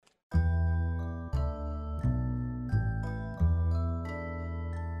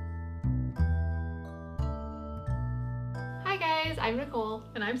I'm Nicole.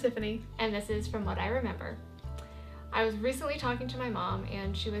 And I'm Tiffany. And this is From What I Remember. I was recently talking to my mom,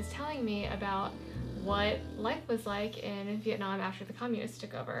 and she was telling me about what life was like in Vietnam after the communists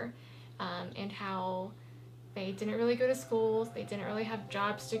took over, and how they didn't really go to schools, they didn't really have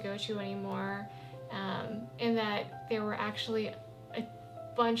jobs to go to anymore, and that there were actually a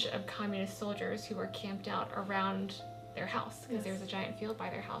bunch of communist soldiers who were camped out around their house, because there was a giant field by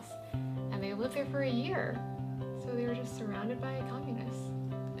their house, and they lived there for a year. So they were just surrounded by communists.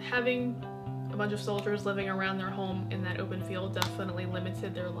 Having a bunch of soldiers living around their home in that open field definitely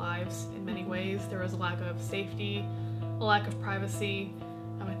limited their lives in many ways. There was a lack of safety, a lack of privacy.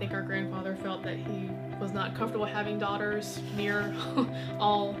 I think our grandfather felt that he was not comfortable having daughters near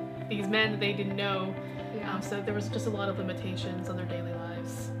all these men that they didn't know. So there was just a lot of limitations on their daily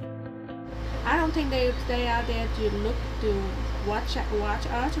lives. I don't think they are there to watch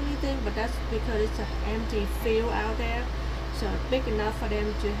us or anything, but that's because it's an empty field out there, so big enough for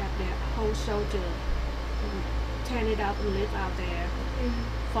them to have their whole soldier turn it up and live out there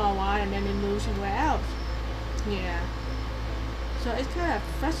for a while, and then they move somewhere else. Yeah. So it's kind of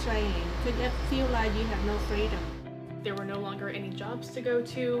frustrating because you feel like you have no freedom. There were no longer any jobs to go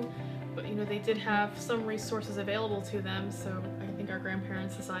to, but they did have some resources available to them. So I think our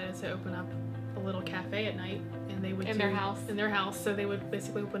grandparents decided to open up a little cafe at night, and they would in their house. So they would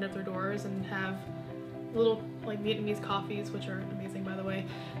basically open up their doors and have little Vietnamese coffees, which are amazing by the way,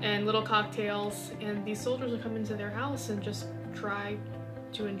 and little cocktails, and these soldiers would come into their house and just try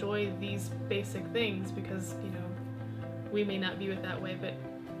to enjoy these basic things, because we may not view it that way, but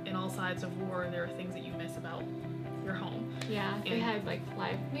in all sides of war there are things that you miss about your home. Yeah, they had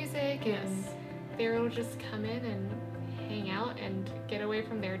live music, and they would just come in and hang out and get away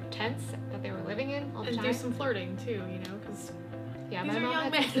from their tents that they were living in all the time. And do some flirting too, because my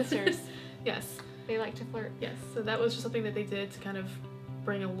mom had sisters. Yes. They like to flirt. Yes, so that was just something that they did to kind of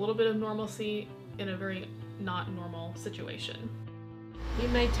bring a little bit of normalcy in a very not normal situation. We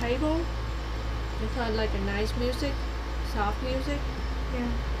made table. We played a nice music, soft music. Yeah.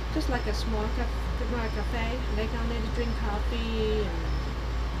 Just like a small cafe. They come in to drink coffee and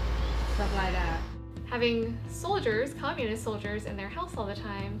stuff like that. Having communist soldiers in their house all the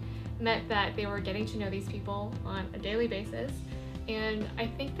time meant that they were getting to know these people on a daily basis. And I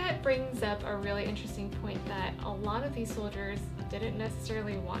think that brings up a really interesting point, that a lot of these soldiers didn't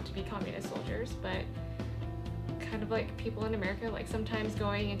necessarily want to be communist soldiers, but kind of like people in America, sometimes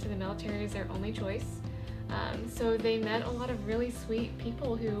going into the military is their only choice. So they met a lot of really sweet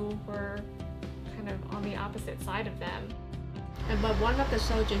people who were kind of on the opposite side of them. But one of the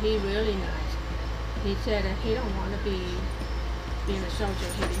soldiers, he really nice. He said that he don't want to be being a soldier.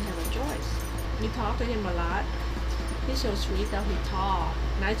 He didn't have a choice. We talked to him a lot. He's so sweet though. He's tall,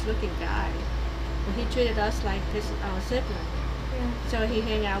 nice-looking guy. But he treated us like our sibling. Yeah. So he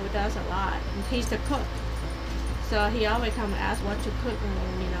hang out with us a lot. And he's the cook. So he always come and ask what to cook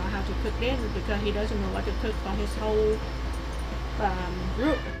and how to cook dinner, because he doesn't know what to cook for his whole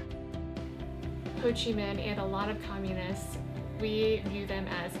group. Ho Chi Minh and a lot of communists, we view them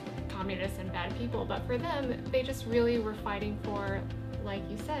as communists and bad people, but for them, they just really were fighting for, like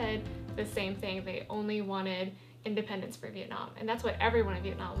you said, the same thing. They only wanted independence for Vietnam, and that's what everyone in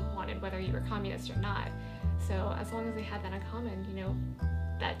Vietnam wanted, whether you were communist or not. So as long as they had that in common,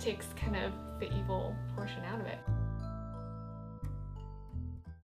 that takes kind of the evil portion out of it.